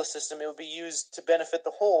socialist system, it would be used to benefit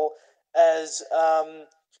the whole, as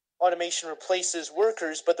automation replaces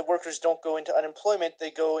workers, but the workers don't go into unemployment.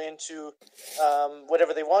 They go into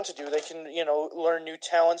whatever they want to do. They can, learn new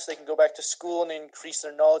talents. They can go back to school and increase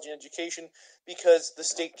their knowledge and education because the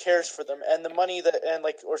state cares for them. And the money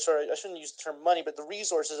I shouldn't use the term money, but the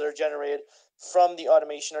resources that are generated from the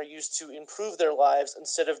automation are used to improve their lives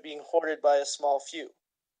instead of being hoarded by a small few.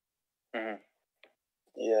 Mm-hmm.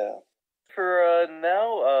 Yeah. For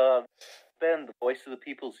now, Ben, the voice of the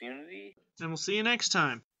people's unity. And we'll see you next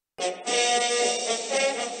time.